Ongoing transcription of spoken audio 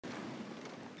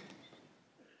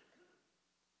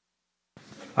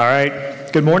All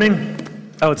right, good morning.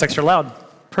 Oh, it's extra loud.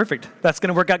 Perfect. That's going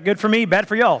to work out good for me, bad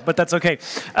for y'all, but that's okay.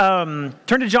 Turn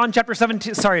to John chapter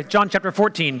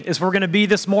 14 is where we're going to be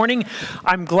this morning.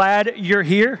 I'm glad you're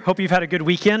here. Hope you've had a good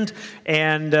weekend,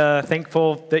 and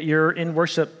thankful that you're in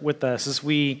worship with us as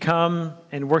we come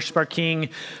and worship our King,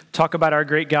 talk about our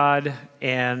great God,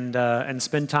 and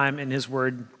spend time in His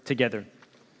Word together.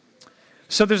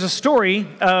 So there's a story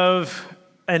of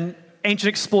an ancient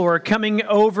explorer coming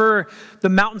over the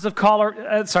mountains of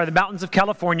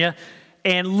California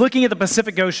and looking at the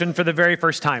Pacific Ocean for the very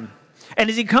first time. And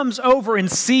as he comes over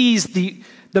and sees the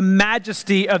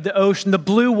majesty of the ocean, the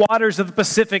blue waters of the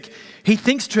Pacific, he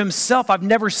thinks to himself, I've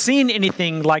never seen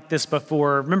anything like this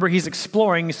before. Remember, he's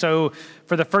exploring, so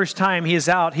for the first time he is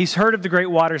out. He's heard of the great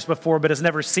waters before, but has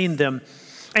never seen them.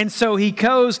 And so he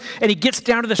goes and he gets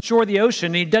down to the shore of the ocean,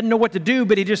 and he doesn't know what to do,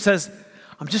 but he just says,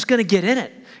 I'm just going to get in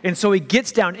it. And so he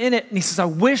gets down in it, and he says, I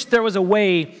wish there was a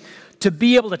way to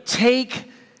be able to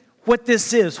take what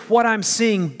this is, what I'm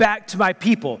seeing, back to my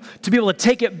people, to be able to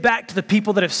take it back to the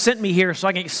people that have sent me here so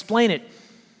I can explain it.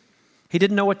 He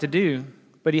didn't know what to do,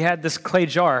 but he had this clay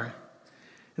jar.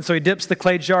 And so he dips the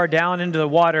clay jar down into the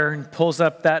water and pulls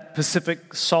up that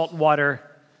Pacific salt water.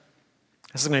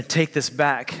 He says, I'm going to take this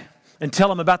back and tell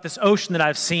them about this ocean that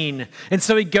I've seen. And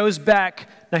so he goes back.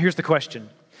 Now here's the question.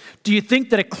 Do you think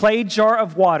that a clay jar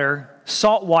of water,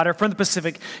 salt water from the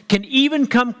Pacific, can even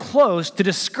come close to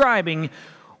describing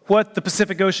what the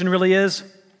Pacific Ocean really is?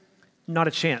 Not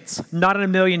a chance. Not in a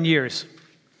million years.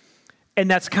 And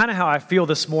that's kind of how I feel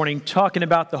this morning, talking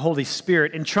about the Holy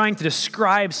Spirit and trying to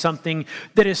describe something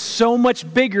that is so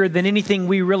much bigger than anything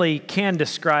we really can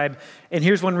describe. And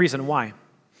here's one reason why.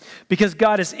 Because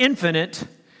God is infinite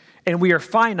and we are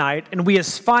finite, and we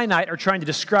as finite are trying to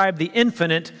describe the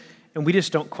infinite, and we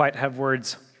just don't quite have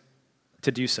words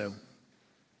to do so.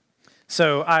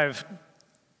 So I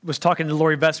was talking to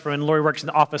Lori Vesper, and Lori works in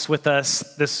the office with us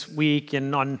this week,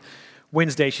 and on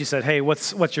Wednesday she said, hey,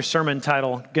 what's your sermon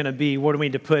title going to be? What do we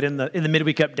need to put in the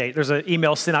midweek update? There's an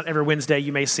email sent out every Wednesday.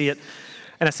 You may see it.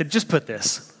 And I said, just put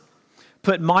this.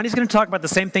 Put, Monty's going to talk about the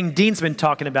same thing Dean's been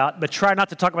talking about, but try not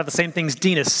to talk about the same things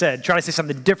Dean has said. Try to say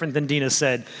something different than Dean has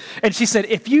said. And she said,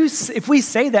 if we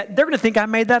say that, they're going to think I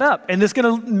made that up, and it's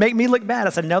going to make me look bad.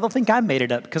 I said, no, they'll think I made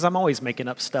it up, because I'm always making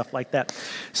up stuff like that.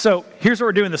 So here's what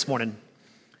we're doing this morning.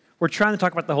 We're trying to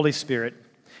talk about the Holy Spirit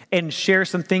and share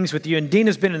some things with you. And Dean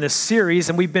has been in this series,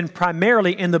 and we've been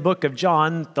primarily in the book of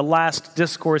John, the last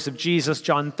discourse of Jesus,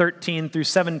 John 13 through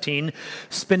 17,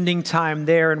 spending time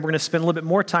there. And we're going to spend a little bit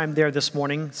more time there this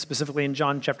morning, specifically in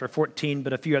John chapter 14,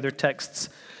 but a few other texts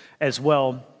as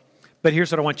well. But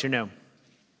here's what I want you to know.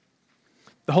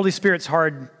 The Holy Spirit's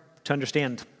hard to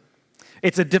understand.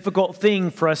 It's a difficult thing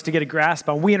for us to get a grasp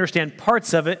on. We understand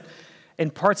parts of it,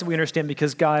 and parts that we understand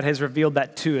because God has revealed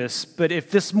that to us. But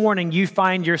if this morning you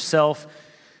find yourself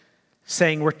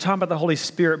saying, we're talking about the Holy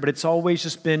Spirit, but it's always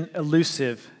just been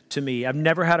elusive to me. I've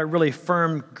never had a really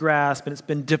firm grasp, and it's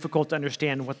been difficult to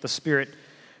understand what the Spirit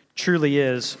truly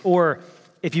is. Or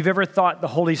if you've ever thought the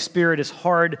Holy Spirit is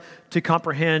hard to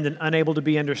comprehend and unable to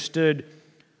be understood,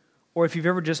 or if you've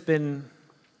ever just felt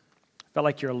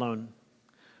like you're alone,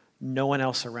 no one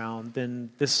else around,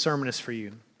 then this sermon is for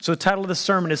you. So the title of the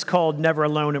sermon is called Never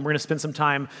Alone, and we're going to spend some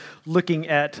time looking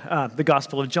at the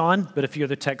Gospel of John, but a few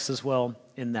other texts as well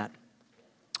in that.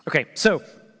 Okay, so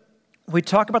we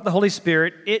talk about the Holy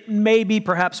Spirit. It may be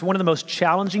perhaps one of the most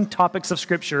challenging topics of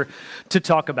Scripture to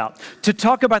talk about. To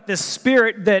talk about this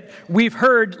Spirit that we've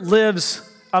heard lives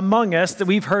among us, that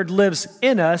we've heard lives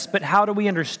in us, but how do we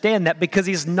understand that? Because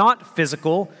He's not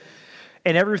physical,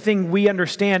 and everything we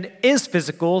understand is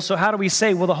physical, so how do we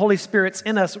say, well, the Holy Spirit's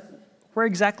in us? Where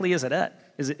exactly is it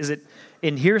at? Is it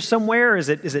in here somewhere? Is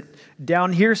it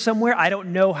down here somewhere? I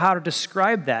don't know how to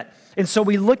describe that. And so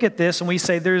we look at this and we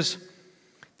say there's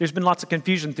been lots of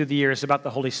confusion through the years about the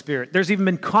Holy Spirit. There's even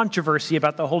been controversy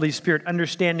about the Holy Spirit,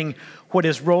 understanding what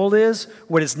His role is,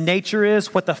 what His nature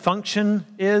is, what the function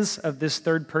is of this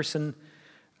third person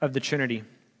of the Trinity.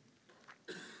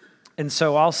 And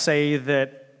so I'll say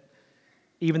that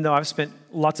even though I've spent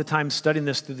lots of time studying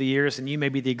this through the years, and you may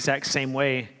be the exact same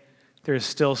way, there's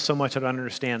still so much I don't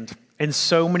understand, and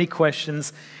so many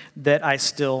questions that I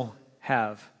still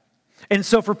have. And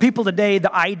so for people today,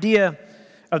 the idea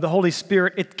of the Holy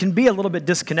Spirit, it can be a little bit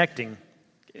disconnecting.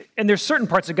 And there's certain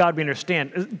parts of God we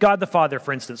understand. God the Father,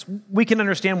 for instance. We can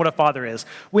understand what a father is.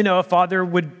 We know a father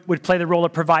would play the role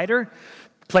of provider,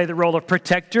 play the role of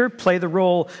protector, play the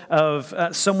role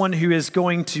of someone who is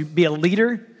going to be a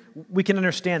leader. We can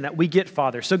understand that. We get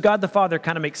Father. So God the Father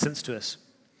kind of makes sense to us.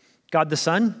 God the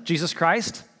Son, Jesus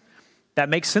Christ, That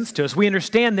makes sense to us. We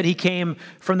understand that he came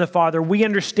from the Father. We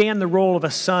understand the role of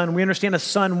a son. We understand a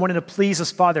son wanting to please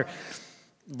his father.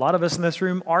 A lot of us in this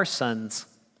room are sons.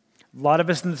 A lot of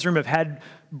us in this room have had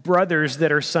brothers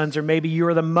that are sons, or maybe you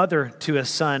are the mother to a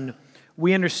son.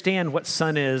 We understand what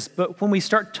son is. But when we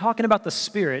start talking about the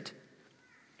Spirit,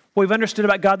 what we've understood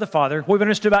about God the Father, what we've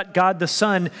understood about God the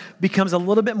Son becomes a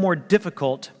little bit more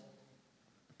difficult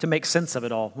to make sense of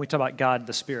it all when we talk about God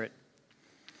the Spirit.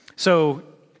 So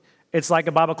it's like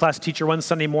a Bible class teacher one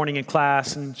Sunday morning in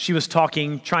class, and she was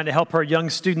talking, trying to help her young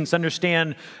students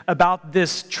understand about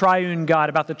this triune God,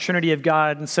 about the Trinity of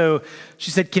God. And so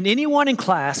she said, can anyone in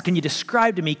class, can you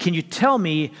describe to me, can you tell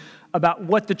me about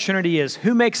what the Trinity is?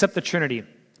 Who makes up the Trinity? A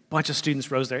bunch of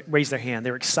students raised their hand.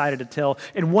 They were excited to tell.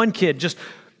 And one kid, just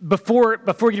before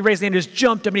he raised his hand, just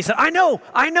jumped up and he said, I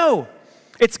know.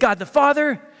 It's God the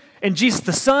Father and Jesus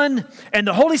the Son and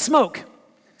the Holy Smoke.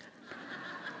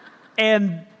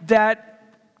 And that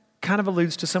kind of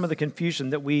alludes to some of the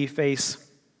confusion that we face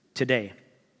today.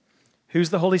 Who's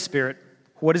the Holy Spirit?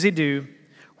 What does he do?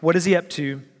 What is he up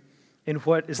to? And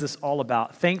what is this all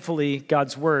about? Thankfully,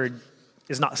 God's word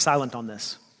is not silent on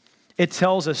this. It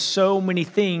tells us so many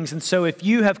things. And so if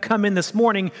you have come in this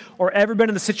morning or ever been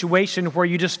in the situation where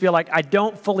you just feel like, I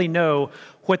don't fully know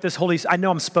what this I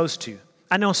know I'm supposed to.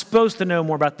 I know I'm supposed to know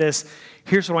more about this.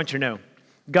 Here's what I want you to know.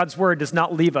 God's word does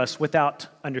not leave us without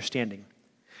understanding.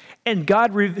 And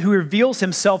God who reveals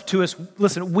himself to us,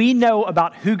 listen, we know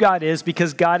about who God is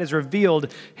because God has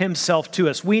revealed himself to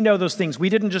us. We know those things. We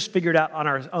didn't just figure it out on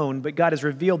our own, but God has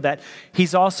revealed that.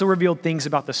 He's also revealed things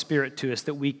about the Spirit to us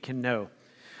that we can know.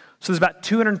 So there's about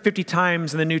 250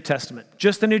 times in the New Testament,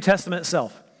 just the New Testament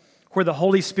itself, where the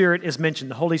Holy Spirit is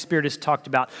mentioned. The Holy Spirit is talked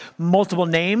about. Multiple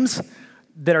names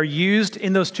that are used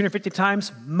in those 250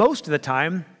 times. Most of the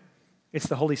time, it's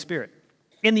the Holy Spirit.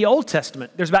 In the Old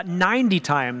Testament, there's about 90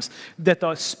 times that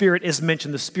the Spirit is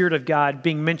mentioned, the Spirit of God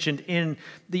being mentioned in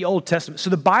the Old Testament. So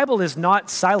the Bible is not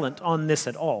silent on this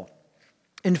at all.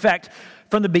 In fact,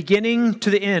 from the beginning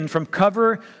to the end, from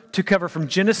cover to cover, from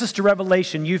Genesis to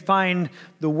Revelation, you find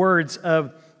the words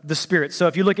of the Spirit. So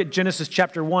if you look at Genesis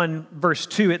chapter 1, verse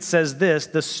 2, it says this,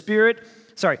 the Spirit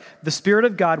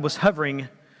of God was hovering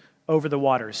over the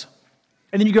waters.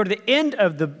 And then you go to the end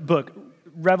of the book,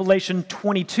 Revelation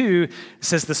 22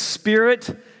 says, the Spirit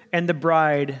and the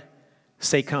bride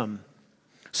say, come.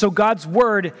 So God's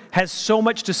word has so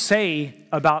much to say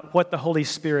about what the Holy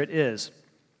Spirit is.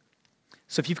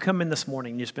 So if you've come in this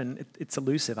morning, it's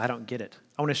elusive, I don't get it.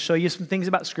 I want to show you some things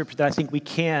about Scripture that I think we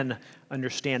can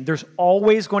understand. There's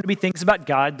always going to be things about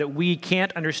God that we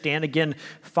can't understand. Again,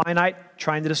 finite,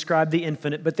 trying to describe the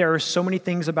infinite, but there are so many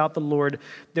things about the Lord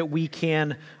that we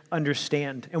can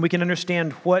understand. And we can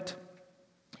understand what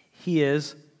he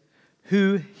is,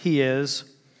 who he is,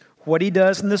 what he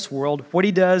does in this world, what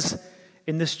he does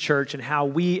in this church, and how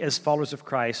we as followers of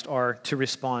Christ are to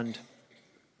respond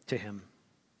to him.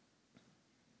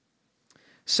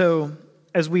 So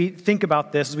as we think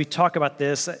about this, as we talk about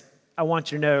this, I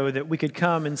want you to know that we could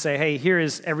come and say, hey, here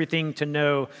is everything to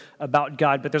know about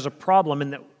God, but there's a problem in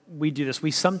that we do this.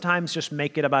 We sometimes just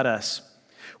make it about us.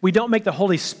 We don't make the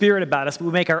Holy Spirit about us, but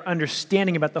we make our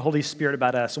understanding about the Holy Spirit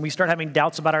about us. And we start having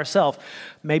doubts about ourselves.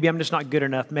 Maybe I'm just not good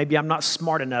enough. Maybe I'm not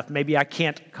smart enough. Maybe I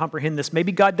can't comprehend this.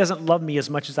 Maybe God doesn't love me as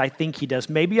much as I think he does.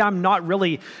 Maybe I'm not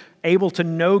really able to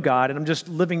know God, and I'm just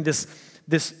living this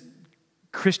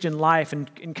Christian life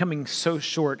and coming so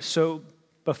short. So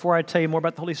before I tell you more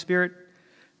about the Holy Spirit,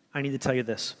 I need to tell you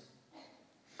this.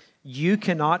 You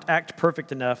cannot act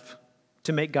perfect enough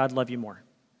to make God love you more.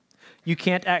 You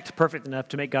can't act perfect enough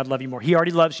to make God love you more. He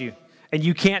already loves you, and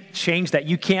you can't change that.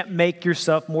 You can't make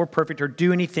yourself more perfect or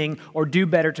do anything or do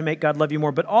better to make God love you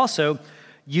more. But also,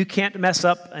 you can't mess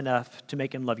up enough to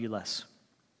make him love you less.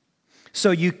 So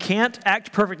you can't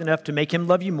act perfect enough to make him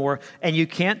love you more, and you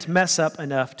can't mess up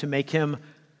enough to make him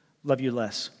love you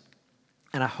less.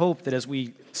 And I hope that as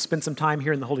we spend some time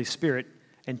here in the Holy Spirit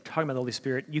and talking about the Holy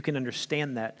Spirit, you can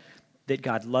understand that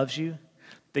God loves you,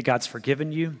 that God's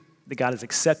forgiven you, that God has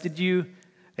accepted you,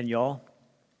 and y'all,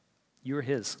 you're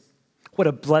his. What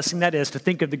a blessing that is to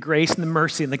think of the grace and the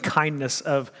mercy and the kindness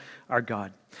of our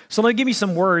God. So let me give you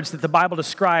some words that the Bible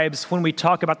describes when we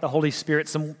talk about the Holy Spirit,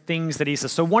 some things that he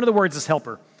says. So one of the words is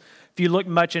helper. If you look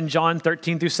much in John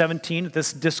 13 through 17,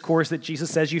 this discourse that Jesus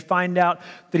says, you find out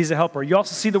that he's a helper. You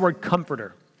also see the word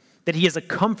comforter, that he is a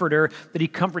comforter, that he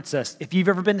comforts us. If you've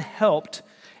ever been helped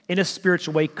in a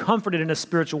spiritual way, comforted in a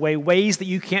spiritual way, ways that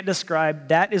you can't describe,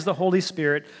 that is the Holy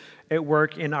Spirit at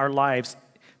work in our lives.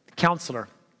 Counselor,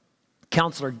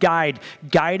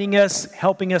 guiding us,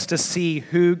 helping us to see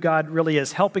who God really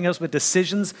is, helping us with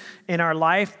decisions in our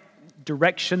life,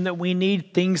 direction that we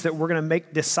need, things that we're going to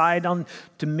decide on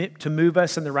to move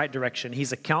us in the right direction.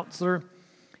 He's a counselor.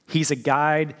 He's a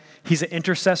guide. He's an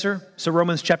intercessor. So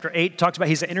Romans chapter 8 talks about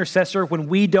he's an intercessor. When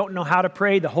we don't know how to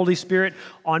pray, the Holy Spirit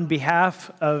on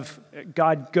behalf of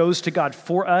God goes to God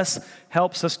for us,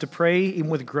 helps us to pray even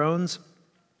with groans.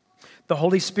 The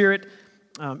Holy Spirit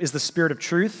is the Spirit of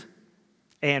truth.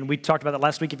 And we talked about that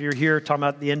last week. If you're here, talking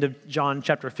about the end of John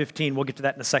chapter 15, we'll get to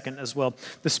that in a second as well.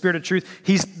 The Spirit of truth.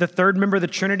 He's the third member of the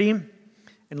Trinity.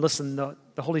 And listen, the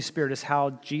Holy Spirit is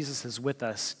how Jesus is with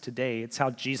us today. It's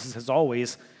how Jesus has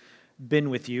always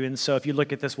been with you. And so if you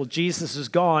look at this, well, Jesus is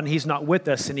gone. He's not with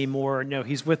us anymore. No,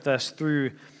 he's with us through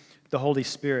the Holy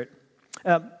Spirit.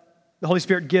 The Holy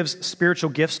Spirit gives spiritual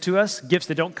gifts to us, gifts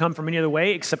that don't come from any other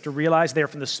way except to realize they're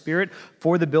from the Spirit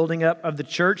for the building up of the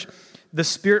church. The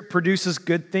Spirit produces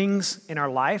good things in our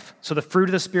life. So the fruit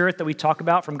of the Spirit that we talk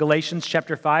about from Galatians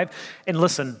chapter 5. And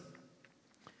listen,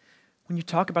 when you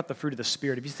talk about the fruit of the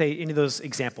Spirit, if you say any of those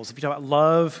examples, if you talk about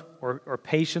love or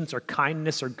patience or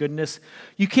kindness or goodness,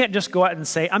 you can't just go out and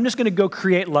say, I'm just going to go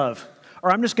create love,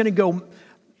 or I'm just going to go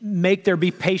make there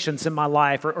be patience in my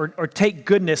life, or take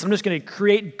goodness. I'm just going to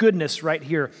create goodness right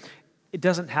here. It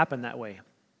doesn't happen that way.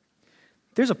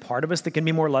 There's a part of us that can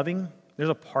be more loving. There's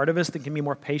a part of us that can be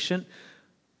more patient,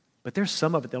 but there's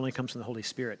some of it that only comes from the Holy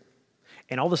Spirit.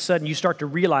 And all of a sudden, you start to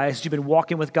realize you've been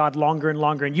walking with God longer and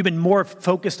longer, and you've been more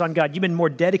focused on God. You've been more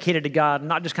dedicated to God,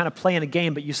 not just kind of playing a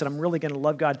game, but you said, I'm really going to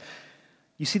love God.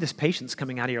 You see this patience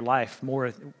coming out of your life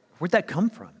more. Where'd that come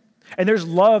from? And there's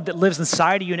love that lives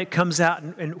inside of you, and it comes out.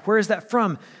 And where is that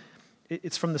from?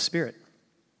 It's from the Spirit.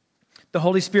 The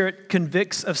Holy Spirit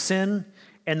convicts of sin,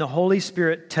 and the Holy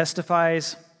Spirit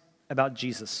testifies about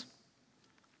Jesus.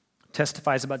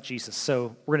 Testifies about Jesus.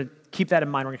 So we're going to keep that in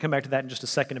mind. We're going to come back to that in just a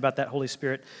second about that Holy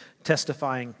Spirit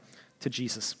testifying to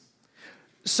Jesus.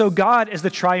 So God is the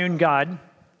triune God,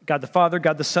 God the Father,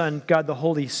 God the Son, God the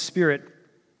Holy Spirit.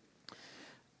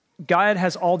 God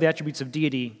has all the attributes of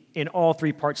deity in all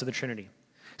three parts of the Trinity.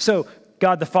 So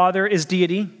God the Father is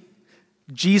deity.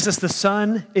 Jesus the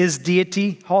Son is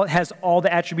deity, has all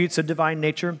the attributes of divine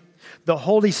nature. The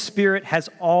Holy Spirit has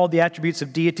all the attributes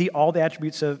of deity, all the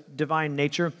attributes of divine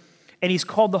nature. And he's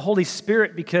called the Holy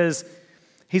Spirit because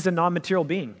he's a non-material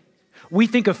being. We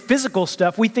think of physical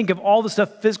stuff. We think of all the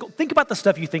stuff physical. Think about the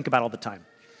stuff you think about all the time.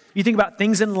 You think about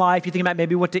things in life. You think about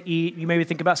maybe what to eat. You maybe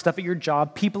think about stuff at your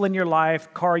job, people in your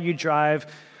life, car you drive,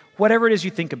 whatever it is you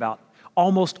think about.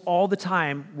 Almost all the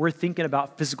time, we're thinking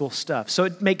about physical stuff. So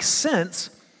it makes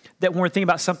sense that when we're thinking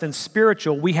about something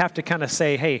spiritual, we have to kind of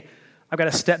say, hey, I've got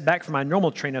to step back from my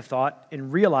normal train of thought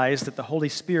and realize that the Holy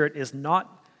Spirit is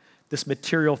not this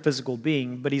material, physical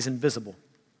being, but he's invisible.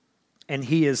 And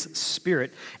he is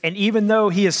spirit. And even though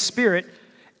he is spirit,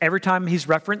 every time he's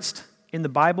referenced in the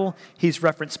Bible, he's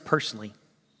referenced personally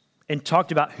and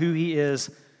talked about who he is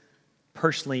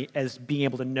personally as being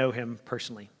able to know him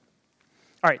personally.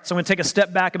 All right, so I'm going to take a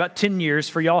step back about 10 years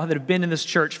for y'all that have been in this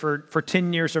church for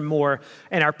 10 years or more.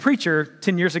 And our preacher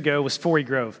 10 years ago was Forey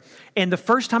Grove. And the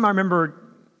first time I remember,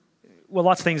 well,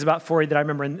 lots of things about Forey that I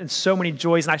remember, and so many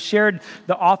joys. And I shared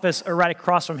the office right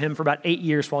across from him for about 8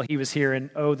 years while he was here. And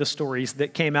oh, the stories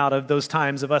that came out of those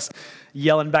times of us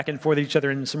yelling back and forth at each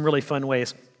other in some really fun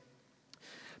ways.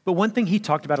 But one thing he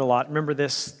talked about a lot, remember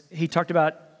this, he talked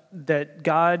about that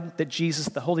God, that Jesus,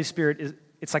 the Holy Spirit,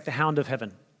 it's like the hound of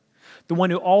heaven. The one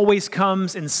who always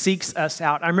comes and seeks us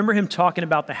out. I remember him talking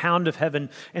about the hound of heaven.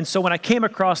 And so when I came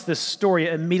across this story,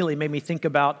 it immediately made me think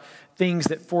about things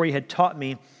that Forey had taught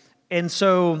me. And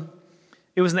so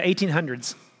it was in the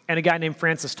 1800s, and a guy named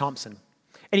Francis Thompson.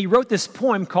 And he wrote this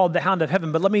poem called The Hound of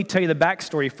Heaven, but let me tell you the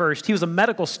backstory first. He was a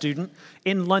medical student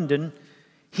in London.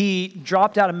 He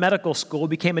dropped out of medical school,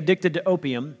 became addicted to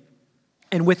opium,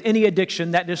 and with any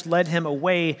addiction, that just led him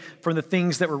away from the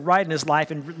things that were right in his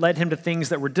life and led him to things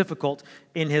that were difficult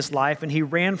in his life. And he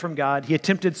ran from God. He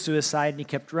attempted suicide, and he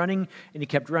kept running, and he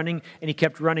kept running, and he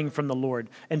kept running from the Lord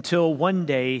until one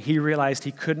day he realized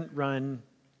he couldn't run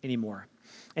anymore.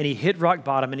 And he hit rock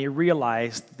bottom, and he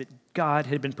realized that God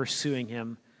had been pursuing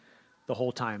him the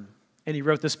whole time. And he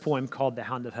wrote this poem called The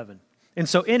Hound of Heaven. And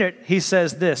so in it, he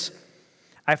says this,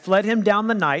 I fled him down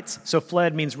the nights. So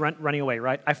fled means running away,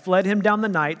 right? I fled him down the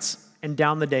nights and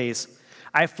down the days.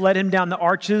 I fled him down the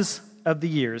arches of the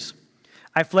years.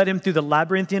 I fled him through the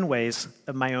labyrinthian ways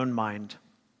of my own mind.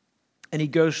 And he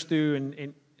goes through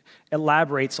and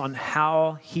elaborates on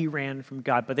how he ran from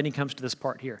God. But then he comes to this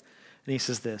part here. And he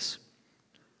says this,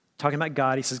 talking about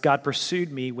God, he says, God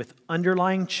pursued me with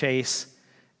underlying chase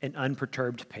and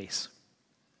unperturbed pace.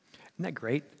 Isn't that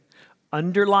great?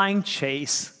 Underlying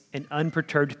chase and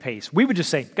unperturbed pace. We would just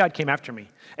say, God came after me.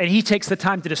 And he takes the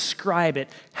time to describe it,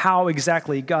 how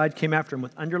exactly God came after him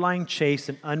with underlying chase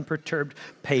and unperturbed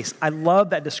pace. I love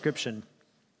that description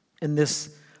and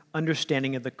this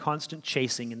understanding of the constant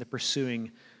chasing and the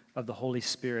pursuing of the Holy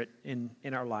Spirit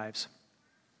in our lives.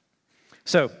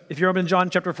 So, if you're open in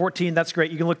John chapter 14, that's great.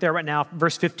 You can look there right now.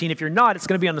 Verse 15. If you're not, it's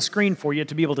going to be on the screen for you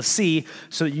to be able to see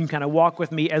so that you can kind of walk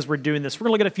with me as we're doing this. We're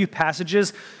going to look at a few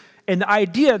passages. And the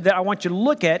idea that I want you to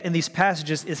look at in these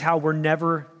passages is how we're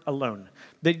never alone.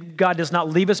 That God does not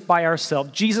leave us by ourselves.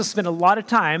 Jesus spent a lot of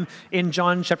time in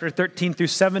John chapter 13 through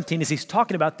 17 as he's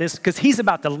talking about this because he's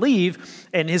about to leave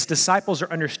and his disciples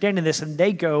are understanding this and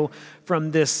they go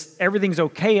from this, everything's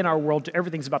okay in our world to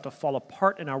everything's about to fall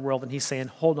apart in our world. And he's saying,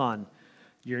 hold on.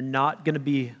 You're not going to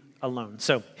be alone.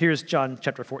 So here's John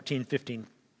chapter 14, 15.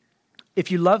 If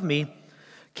you love me,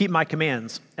 keep my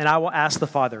commands, and I will ask the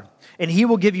Father, and he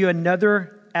will give you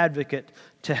another advocate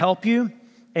to help you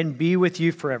and be with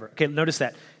you forever. Okay, notice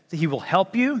that. He will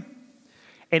help you,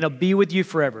 and he'll be with you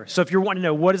forever. So if you're wanting to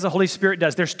know what does the Holy Spirit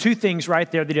does, there's two things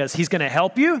right there that he does. He's going to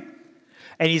help you,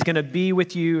 and he's going to be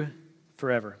with you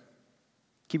forever.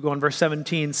 Keep going. Verse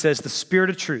 17 says the Spirit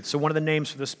of truth. So one of the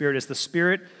names for the Spirit is the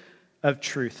Spirit of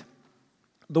truth.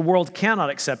 The world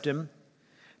cannot accept him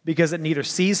because it neither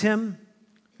sees him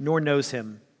nor knows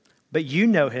him. But you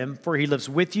know him, for he lives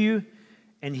with you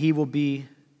and he will be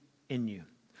in you.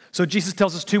 So Jesus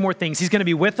tells us two more things. He's going to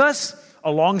be with us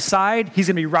alongside. He's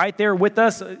going to be right there with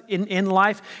us in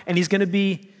life, and he's going to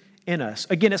be in us.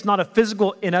 Again, it's not a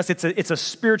physical in us. It's a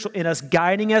spiritual in us,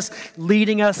 guiding us,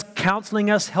 leading us,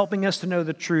 counseling us, helping us to know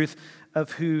the truth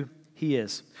of who he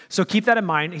is. So keep that in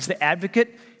mind. He's the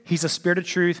advocate. He's the Spirit of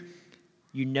truth.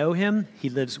 You know him. He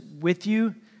lives with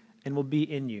you and will be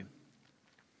in you.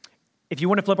 If you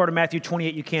want to flip over to Matthew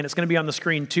 28, you can. It's going to be on the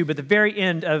screen too. But at the very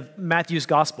end of Matthew's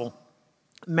gospel,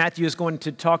 Matthew is going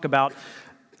to talk about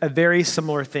a very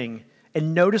similar thing.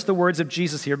 And notice the words of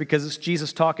Jesus here because it's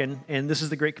Jesus talking, and this is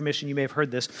the Great Commission. You may have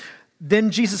heard this.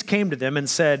 Then Jesus came to them and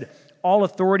said, all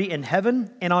authority in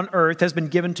heaven and on earth has been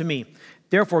given to me.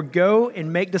 Therefore, go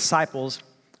and make disciples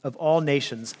of all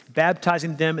nations,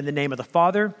 baptizing them in the name of the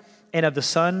Father and of the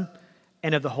Son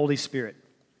and of the Holy Spirit,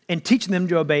 and teaching them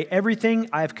to obey everything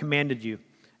I have commanded you.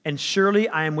 And surely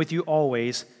I am with you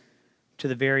always to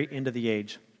the very end of the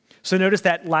age. So notice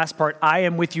that last part, I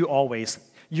am with you always.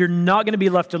 You're not going to be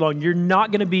left alone. You're not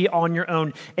going to be on your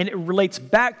own. And it relates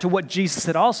back to what Jesus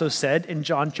had also said in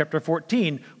John chapter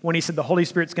 14 when he said the Holy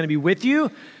Spirit's going to be with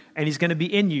you and he's going to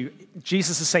be in you.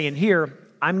 Jesus is saying here,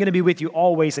 I'm going to be with you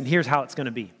always, and here's how it's going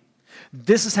to be.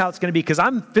 This is how it's going to be, because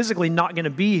I'm physically not going to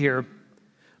be here,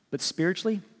 but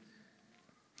spiritually,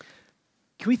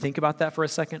 can we think about that for a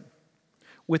second?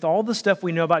 With all the stuff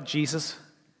we know about Jesus,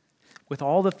 with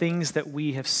all the things that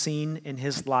we have seen in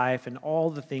his life and all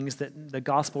the things that the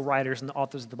gospel writers and the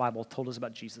authors of the Bible told us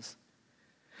about Jesus,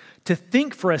 to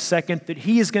think for a second that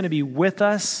he is going to be with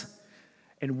us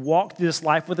and walk through this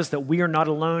life with us, that we are not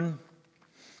alone,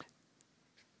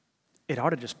 it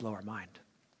ought to just blow our mind.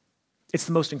 It's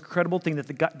the most incredible thing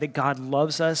that God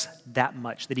loves us that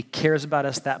much, that he cares about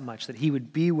us that much, that he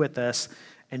would be with us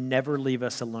and never leave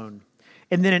us alone.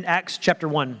 And then in Acts chapter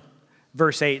 1,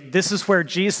 verse 8, this is where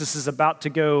Jesus is about to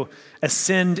go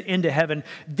ascend into heaven.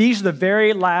 These are the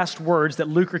very last words that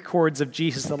Luke records of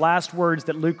Jesus, the last words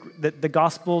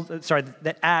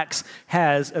that Acts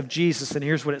has of Jesus. And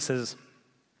here's what it says.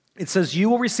 It says, you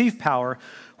will receive power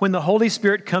when the Holy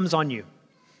Spirit comes on you.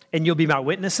 And you'll be my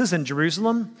witnesses in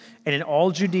Jerusalem and in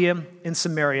all Judea and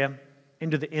Samaria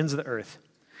and to the ends of the earth.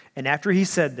 And after he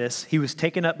said this, he was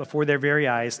taken up before their very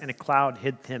eyes, and a cloud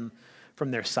hid him from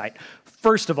their sight.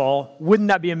 First of all, wouldn't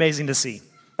that be amazing to see?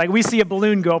 Like we see a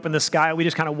balloon go up in the sky, we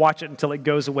just kind of watch it until it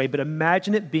goes away. But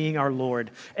imagine it being our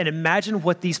Lord. And imagine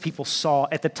what these people saw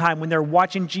at the time when they're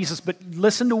watching Jesus. But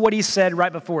listen to what he said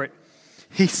right before it.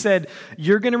 He said,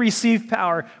 you're going to receive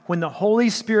power when the Holy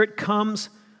Spirit comes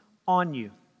on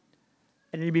you.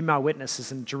 And you'll be my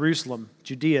witnesses in Jerusalem,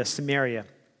 Judea, Samaria,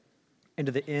 and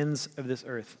to the ends of this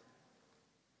earth.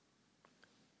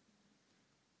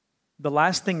 The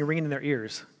last thing ringing in their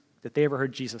ears that they ever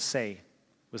heard Jesus say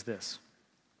was this.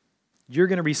 You're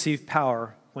going to receive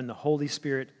power when the Holy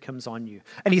Spirit comes on you.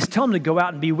 And he's telling them to go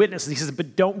out and be witnesses. He says,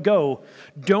 but don't go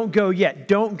yet.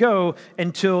 Don't go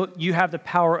until you have the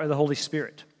power of the Holy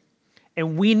Spirit.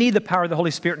 And we need the power of the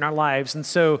Holy Spirit in our lives. And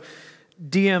so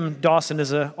D.M. Dawson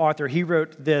is an author. He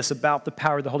wrote this about the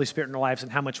power of the Holy Spirit in our lives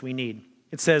and how much we need.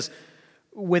 It says,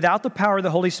 without the power of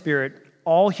the Holy Spirit,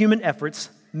 all human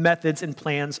efforts, methods, and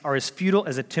plans are as futile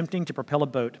as attempting to propel a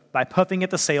boat by puffing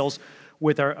at the sails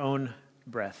with our own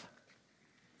breath.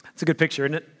 It's a good picture,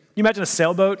 isn't it? You imagine a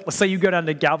sailboat? Let's say you go down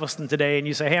to Galveston today and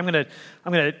you say, hey, I'm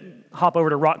gonna hop over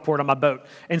to Rockport on my boat.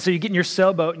 And so you get in your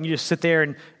sailboat and you just sit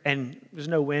there and there's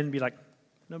no wind, be like,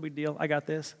 no big deal, I got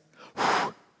this.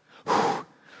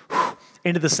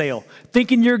 Into the sail,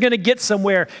 thinking you're going to get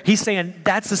somewhere. He's saying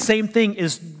that's the same thing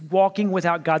as walking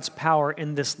without God's power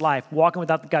in this life, walking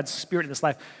without God's Spirit in this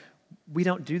life. We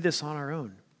don't do this on our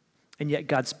own, and yet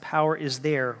God's power is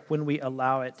there when we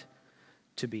allow it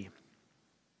to be.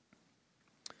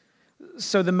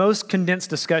 So the most condensed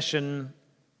discussion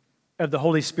of the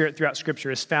Holy Spirit throughout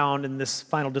Scripture is found in this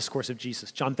final discourse of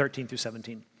Jesus, John 13 through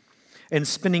 17. And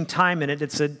spending time in it,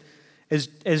 it's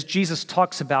as Jesus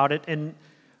talks about it. And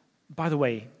by the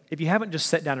way, if you haven't just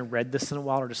sat down and read this in a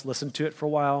while or just listened to it for a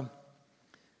while,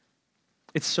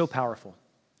 it's so powerful.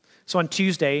 So on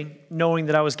Tuesday, knowing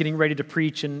that I was getting ready to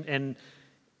preach and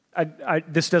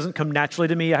this doesn't come naturally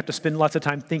to me. I have to spend lots of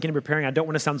time thinking and preparing. I don't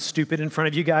want to sound stupid in front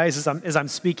of you guys as I'm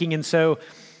speaking. And so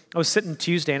I was sitting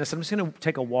Tuesday and I said, I'm just going to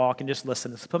take a walk and just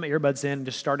listen. So I put my earbuds in and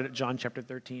just started at John chapter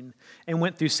 13 and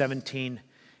went through 17.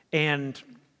 And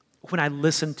when I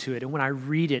listen to it and when I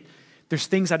read it, there's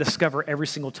things I discover every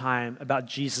single time about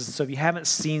Jesus. And so if you haven't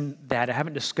seen that, I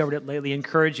haven't discovered it lately, I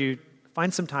encourage you,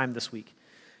 find some time this week.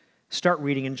 Start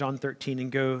reading in John 13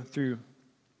 and go through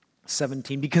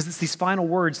 17, because it's these final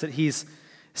words that he's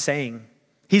saying.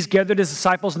 He's gathered his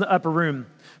disciples in the upper room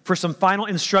for some final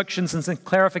instructions and some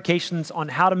clarifications on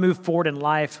how to move forward in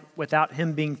life without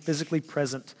him being physically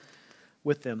present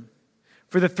with them.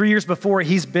 For the 3 years before,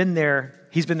 he's been there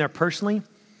personally.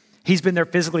 He's been there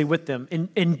physically with them.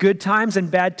 In good times and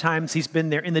bad times, he's been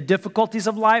there. In the difficulties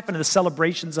of life and in the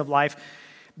celebrations of life,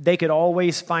 they could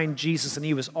always find Jesus, and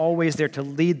he was always there to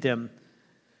lead them.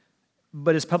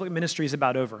 But his public ministry is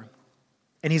about over,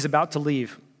 and he's about to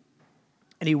leave.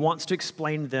 And he wants to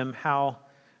explain to them how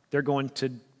they're going to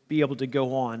be able to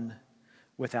go on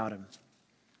without him.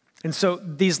 And so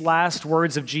these last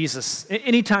words of Jesus,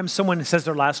 anytime someone says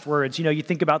their last words, you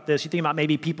think about this, you think about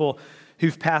maybe people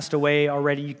who've passed away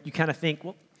already, you kind of think,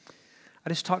 well, I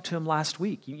just talked to him last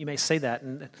week. You may say that.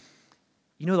 And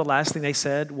the last thing they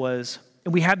said was,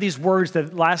 and we have these words, the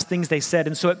last things they said.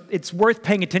 And so it's worth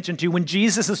paying attention to when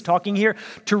Jesus is talking here,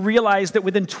 to realize that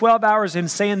within 12 hours of him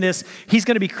saying this, he's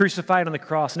going to be crucified on the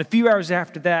cross. And a few hours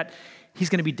after that, he's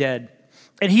going to be dead.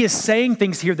 And he is saying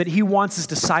things here that he wants his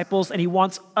disciples and he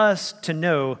wants us to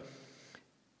know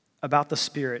about the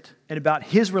Spirit and about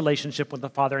his relationship with the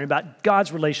Father and about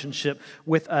God's relationship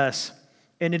with us.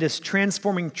 And it is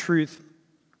transforming truth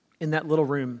in that little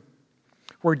room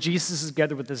where Jesus is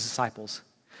gathered with his disciples,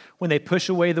 when they push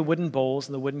away the wooden bowls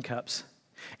and the wooden cups,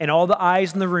 and all the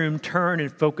eyes in the room turn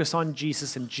and focus on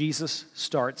Jesus, and Jesus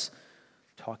starts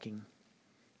talking.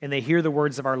 And they hear the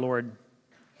words of our Lord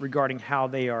regarding how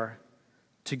they are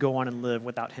to go on and live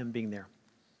without him being there.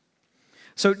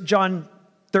 So John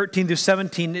 13 through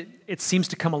 17, it seems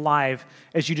to come alive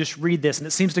as you just read this, and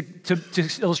it seems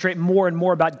to illustrate more and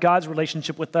more about God's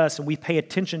relationship with us, and we pay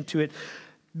attention to it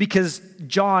because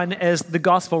John, as the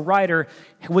gospel writer,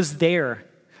 was there,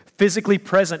 physically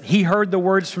present. He heard the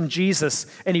words from Jesus,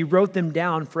 and he wrote them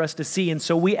down for us to see, and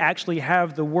so we actually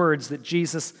have the words that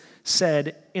Jesus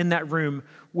said in that room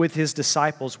with his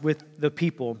disciples, with the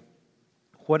people.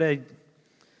 What a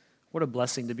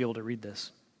blessing to be able to read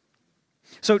this.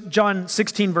 So John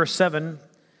 16, verse 7,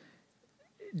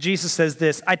 Jesus says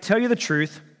this, I tell you the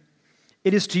truth,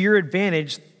 it is to your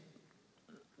advantage,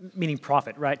 meaning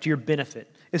profit, right? To your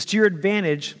benefit. It's to your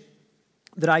advantage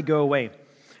that I go away.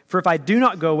 For if I do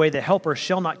not go away, the Helper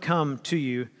shall not come to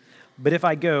you, but if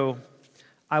I go,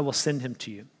 I will send him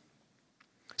to you.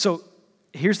 So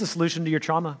here's the solution to your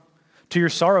trauma, to your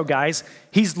sorrow, guys.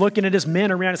 He's looking at his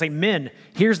men around and saying, men,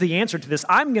 here's the answer to this.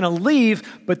 I'm going to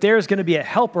leave, but there's going to be a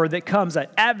helper that comes, an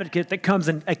advocate that comes,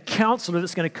 and a counselor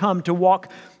that's going to come to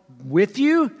walk with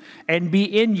you and be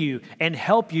in you and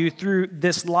help you through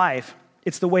this life.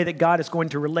 It's the way that God is going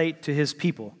to relate to his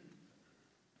people.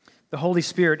 The Holy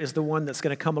Spirit is the one that's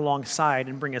going to come alongside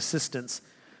and bring assistance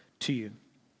to you.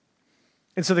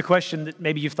 And so the question that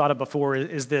maybe you've thought of before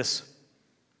is this.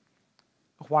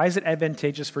 Why is it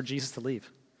advantageous for Jesus to leave?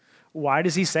 Why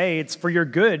does he say it's for your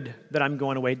good that I'm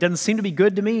going away? It doesn't seem to be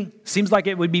good to me. Seems like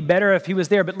it would be better if he was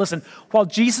there. But listen, while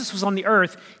Jesus was on the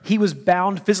earth, he was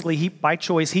bound physically. By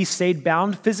choice, he stayed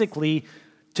bound physically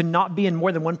to not be in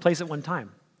more than one place at one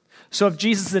time. So if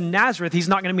Jesus is in Nazareth, he's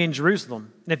not going to be in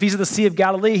Jerusalem. And if he's at the Sea of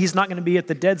Galilee, he's not going to be at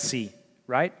the Dead Sea,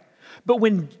 right? But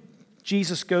when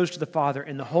Jesus goes to the Father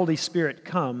and the Holy Spirit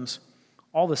comes,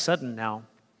 all of a sudden now,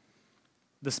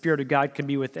 the Spirit of God can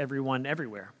be with everyone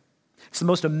everywhere. It's the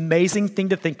most amazing thing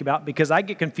to think about because I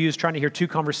get confused trying to hear two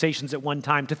conversations at one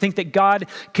time. To think that God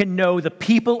can know the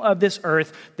people of this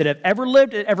earth that have ever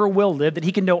lived and ever will live, that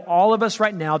he can know all of us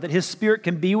right now, that his Spirit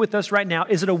can be with us right now.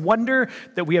 Is it a wonder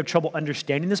that we have trouble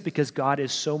understanding this because God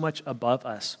is so much above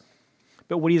us?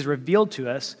 But what he's revealed to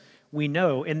us, we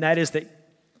know, and that is that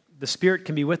the Spirit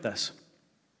can be with us.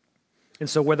 And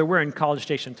so whether we're in College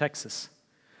Station, Texas,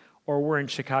 or we're in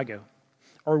Chicago,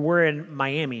 or we're in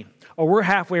Miami, or we're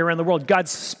halfway around the world, God's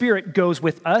Spirit goes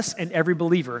with us and every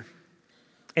believer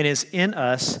and is in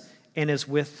us and is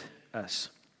with us.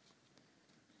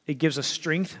 It gives us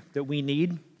strength that we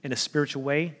need in a spiritual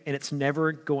way, and it's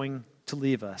never going to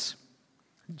leave us.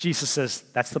 Jesus says,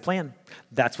 that's the plan.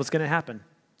 That's what's going to happen.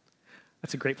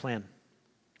 That's a great plan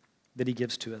that he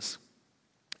gives to us.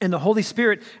 And the Holy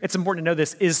Spirit, it's important to know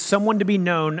this, is someone to be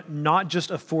known, not just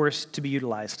a force to be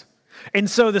utilized. And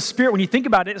so the Spirit, when you think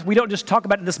about it, we don't just talk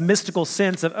about it in this mystical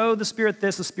sense of, oh, the Spirit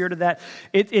this, the Spirit of that.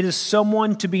 It is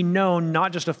someone to be known,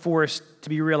 not just a force to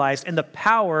be realized. And the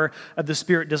power of the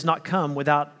Spirit does not come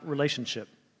without relationship.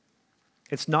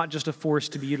 It's not just a force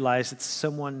to be utilized. It's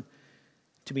someone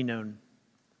to be known.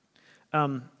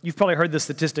 You've probably heard the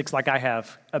statistics like I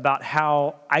have about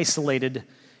how isolated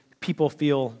people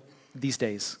feel these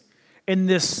days. In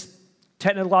this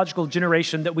technological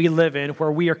generation that we live in,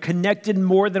 where we are connected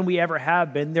more than we ever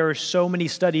have been, there are so many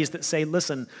studies that say,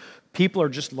 listen, people are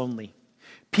just lonely.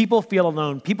 People feel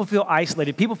alone. People feel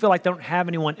isolated. People feel like they don't have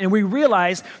anyone. And we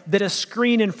realize that a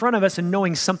screen in front of us and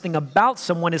knowing something about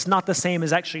someone is not the same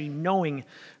as actually knowing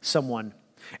someone.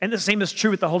 And the same is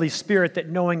true with the Holy Spirit, that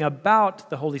knowing about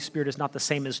the Holy Spirit is not the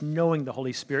same as knowing the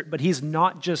Holy Spirit. But he's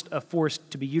not just a force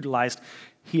to be utilized.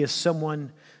 He is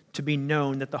someone to be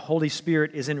known, that the Holy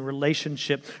Spirit is in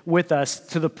relationship with us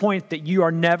to the point that you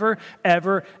are never,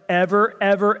 ever, ever,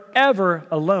 ever, ever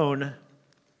alone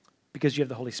because you have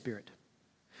the Holy Spirit.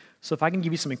 So if I can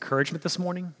give you some encouragement this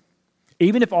morning,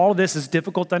 even if all of this is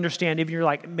difficult to understand, even if you're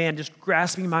like, man, just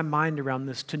grasping my mind around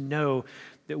this, to know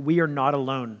that we are not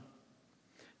alone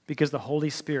because the Holy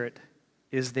Spirit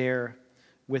is there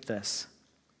with us.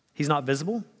 He's not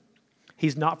visible.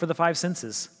 He's not for the five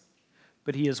senses,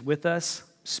 but he is with us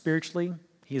spiritually.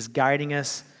 He is guiding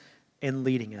us and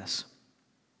leading us.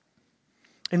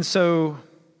 And so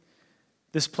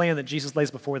this plan that Jesus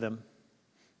lays before them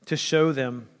to show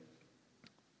them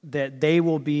that they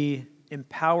will be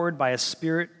empowered by a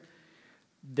Spirit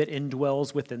that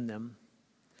indwells within them,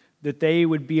 that they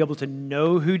would be able to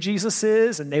know who Jesus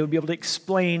is and they would be able to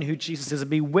explain who Jesus is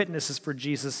and be witnesses for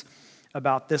Jesus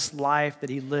about this life that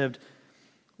he lived.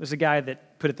 There's a guy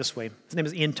that put it this way. His name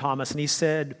is Ian Thomas, and he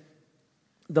said,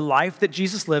 the life that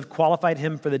Jesus lived qualified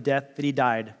him for the death that he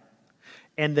died,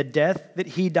 and the death that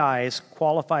he dies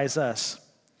qualifies us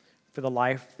for the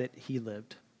life that he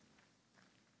lived.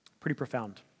 Pretty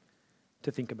profound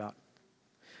to think about.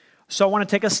 So I want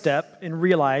to take a step and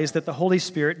realize that the Holy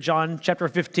Spirit, John chapter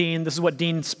 15, this is what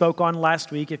Dean spoke on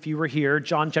last week if you were here.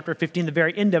 John chapter 15, the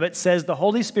very end of it says the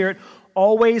Holy Spirit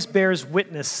always bears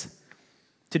witness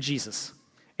to Jesus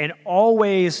and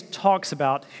always talks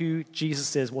about who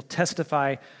Jesus is, will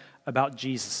testify about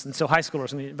Jesus. And so high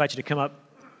schoolers, I'm going to invite you to come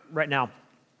up right now.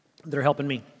 They're helping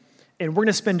me. And we're going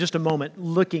to spend just a moment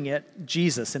looking at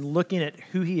Jesus and looking at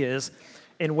who he is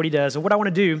and what he does. And what I want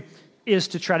to do is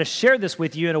to try to share this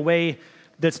with you in a way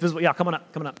that's visible. Yeah, come on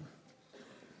up.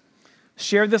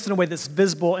 Share this in a way that's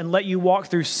visible and let you walk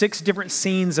through 6 different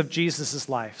scenes of Jesus'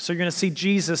 life. So you're going to see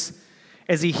Jesus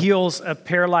as he heals a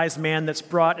paralyzed man that's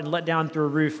brought and let down through a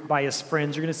roof by his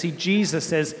friends. You're going to see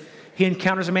Jesus as he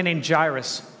encounters a man named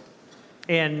Jairus,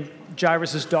 and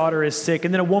Jairus' daughter is sick.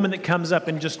 And then a woman that comes up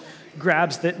and just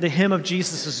grabs the hem of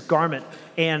Jesus' garment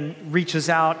and reaches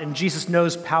out, and Jesus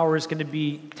knows power is going to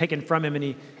be taken from him, and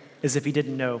he, as if he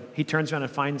didn't know, he turns around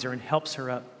and finds her and helps her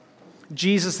up.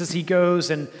 Jesus, as he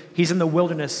goes and he's in the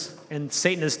wilderness and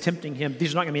Satan is tempting him.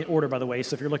 These are not going to be in order, by the way,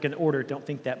 so if you're looking in order, don't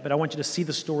think that. But I want you to see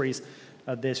the stories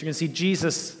of this. You're going to see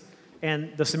Jesus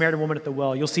and the Samaritan woman at the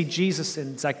well. You'll see Jesus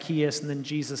and Zacchaeus, and then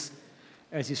Jesus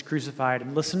as he's crucified.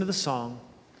 And listen to the song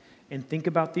and think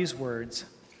about these words,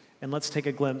 and let's take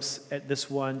a glimpse at this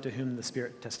one to whom the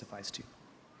Spirit testifies to.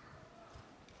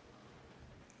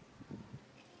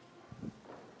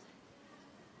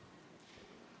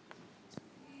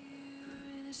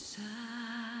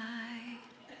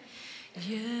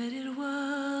 Yet it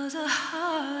was a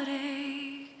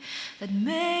heartache that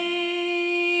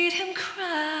made him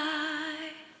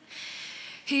cry.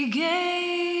 He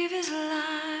gave his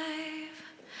life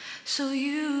so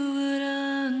you would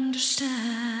understand.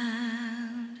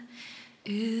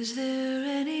 Is there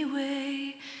any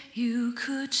way you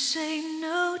could say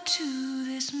no to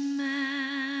this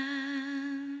man?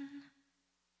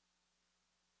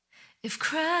 If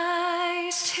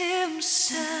Christ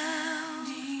himself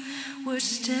were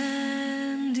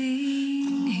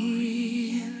standing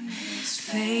here,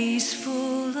 face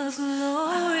full of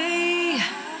glory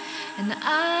and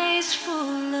eyes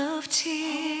full of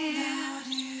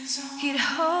tears, he'd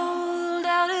hold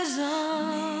out his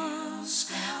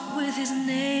arms with his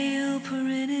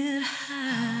nail-printed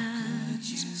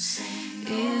hands.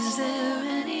 Is there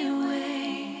any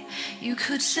way you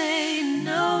could say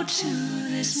no to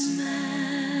this man?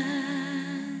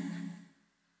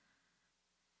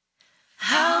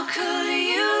 How could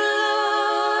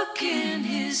you look in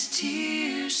his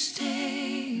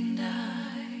tear-stained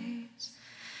eyes,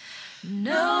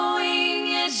 knowing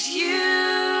it's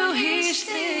you he's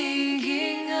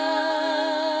thinking of?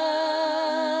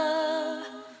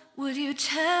 Would you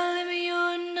tell him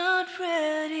you're not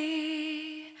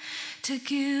ready to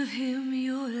give him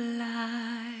your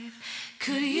life?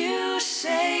 Could you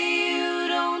say you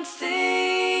don't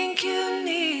think you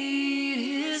need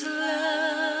his love?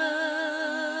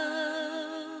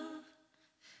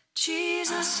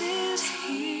 Jesus is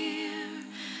here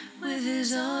with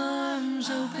his arms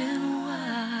open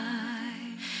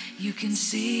wide. You can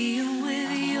see him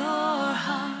with your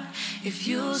heart if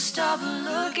you'll stop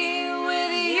looking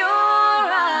with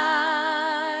your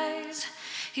eyes.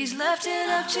 He's left it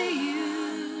up to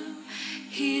you.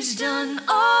 He's done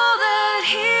all that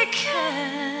he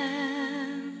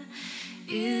can.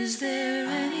 Is there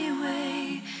any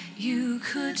way you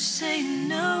could say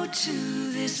no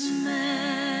to this man?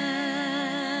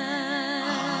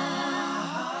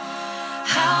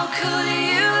 How could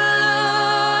you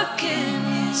look in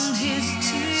his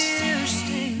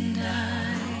tear-stained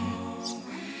eyes,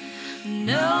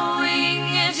 knowing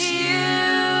it's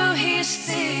you he's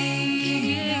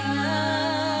thinking of?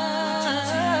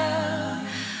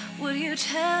 Would you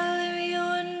tell him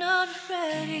you're not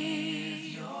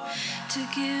ready to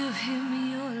give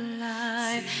him your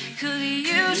life? Could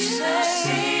you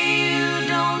say you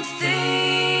don't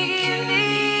think you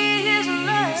need his love?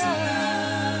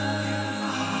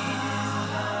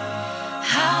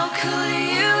 How could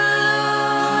you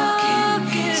look in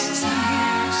his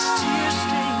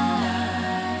tear-stained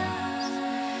eyes,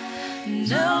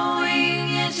 knowing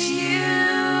it's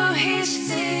you he's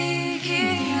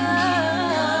thinking of?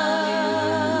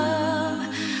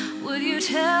 Would you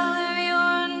tell him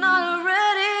you're not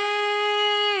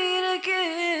ready to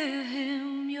give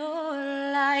him your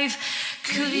life?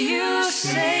 Could you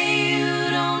say you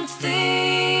don't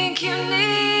think you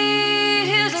need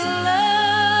his love?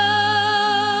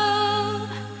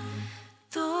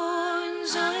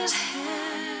 Thorns on his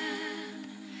head,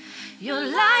 your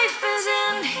life is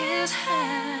in his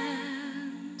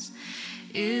hands.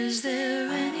 Is there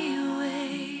any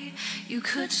way you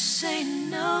could say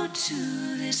no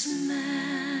to this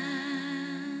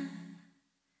man?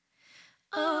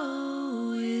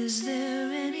 Oh, is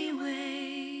there any way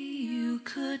you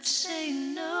could say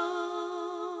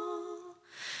no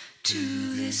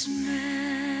to this man?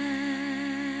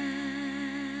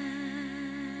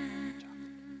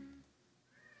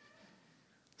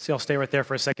 So I'll stay right there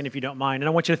for a second if you don't mind. And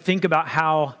I want you to think about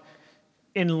how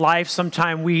in life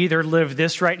sometime we either live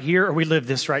this right here or we live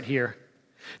this right here.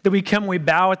 That we come, we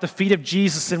bow at the feet of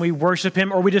Jesus and we worship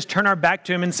him, or we just turn our back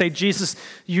to him and say, Jesus,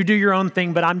 you do your own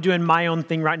thing, but I'm doing my own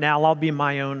thing right now. I'll be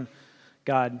my own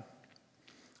God.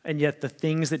 And yet the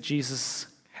things that Jesus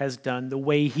has done, the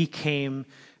way he came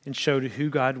and showed who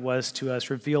God was to us,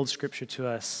 revealed scripture to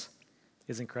us,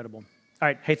 is incredible. All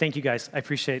right. Hey, thank you guys. I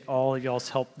appreciate all of y'all's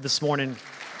help this morning.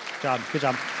 Good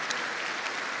job.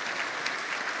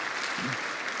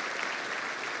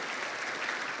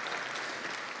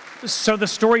 So the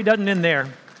story doesn't end there.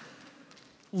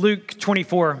 Luke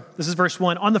 24, this is verse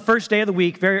 1. On the first day of the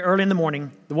week, very early in the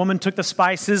morning, the woman took the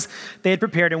spices they had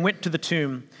prepared and went to the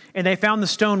tomb. And they found the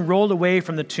stone rolled away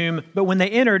from the tomb. But when they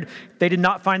entered, they did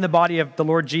not find the body of the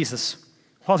Lord Jesus.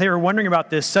 While they were wondering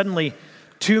about this, suddenly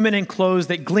 2 men in clothes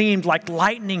that gleamed like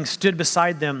lightning stood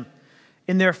beside them.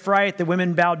 In their fright, the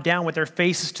women bowed down with their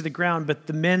faces to the ground. But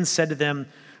the men said to them,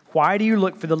 "Why do you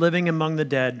look for the living among the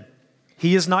dead?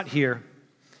 He is not here.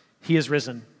 He is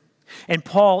risen." And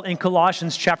Paul in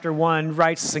Colossians chapter 1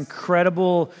 writes this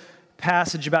incredible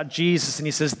passage about Jesus, and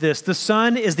he says this: "The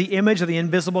Son is the image of the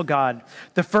invisible God,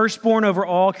 the firstborn over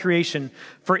all creation.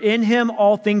 For in him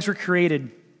all things were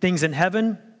created, things in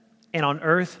heaven and on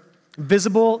earth,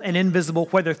 visible and invisible,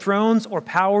 whether thrones or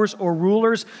powers or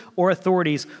rulers or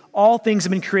authorities. All things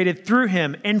have been created through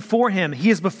him and for him. He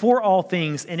is before all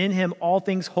things, and in him all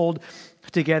things hold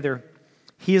together.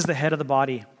 He is the head of the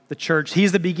body, the church. He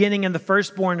is the beginning and the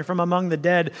firstborn from among the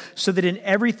dead, so that in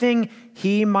everything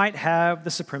he might have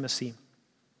the supremacy.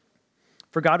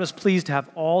 For God was pleased to have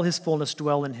all his fullness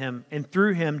dwell in him, and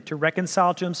through him to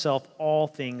reconcile to himself all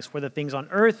things, whether things on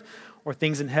earth or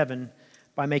things in heaven,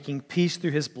 by making peace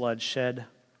through his blood shed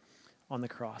on the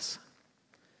cross.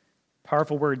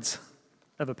 Powerful words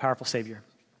of a powerful Savior.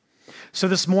 So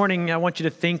this morning, I want you to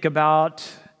think about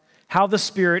how the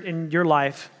Spirit in your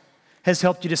life has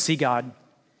helped you to see God.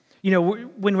 You know,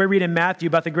 when we read in Matthew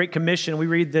about the Great Commission, we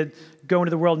read that go into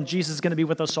the world and Jesus is going to be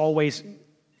with us always.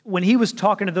 When he was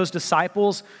talking to those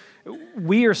disciples,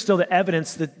 we are still the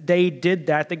evidence that they did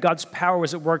that God's power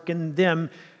was at work in them,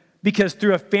 because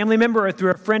through a family member or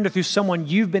through a friend or through someone,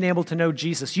 you've been able to know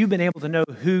Jesus. You've been able to know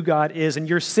who God is. And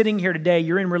you're sitting here today,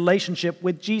 you're in relationship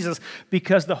with Jesus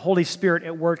because the Holy Spirit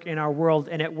at work in our world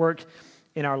and at work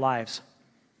in our lives.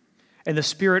 And the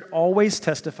Spirit always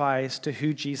testifies to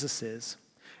who Jesus is.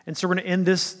 And so we're going to end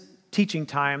this teaching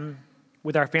time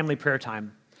with our family prayer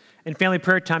time. And family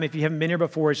prayer time, if you haven't been here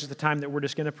before, is just the time that we're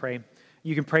just going to pray.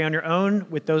 You can pray on your own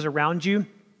with those around you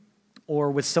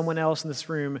or with someone else in this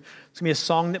room. It's going to be a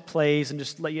song that plays and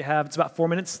just let you have, it's about 4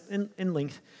 minutes in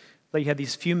length, let you have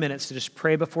these few minutes to just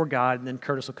pray before God, and then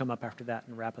Curtis will come up after that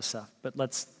and wrap us up. But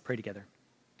let's pray together.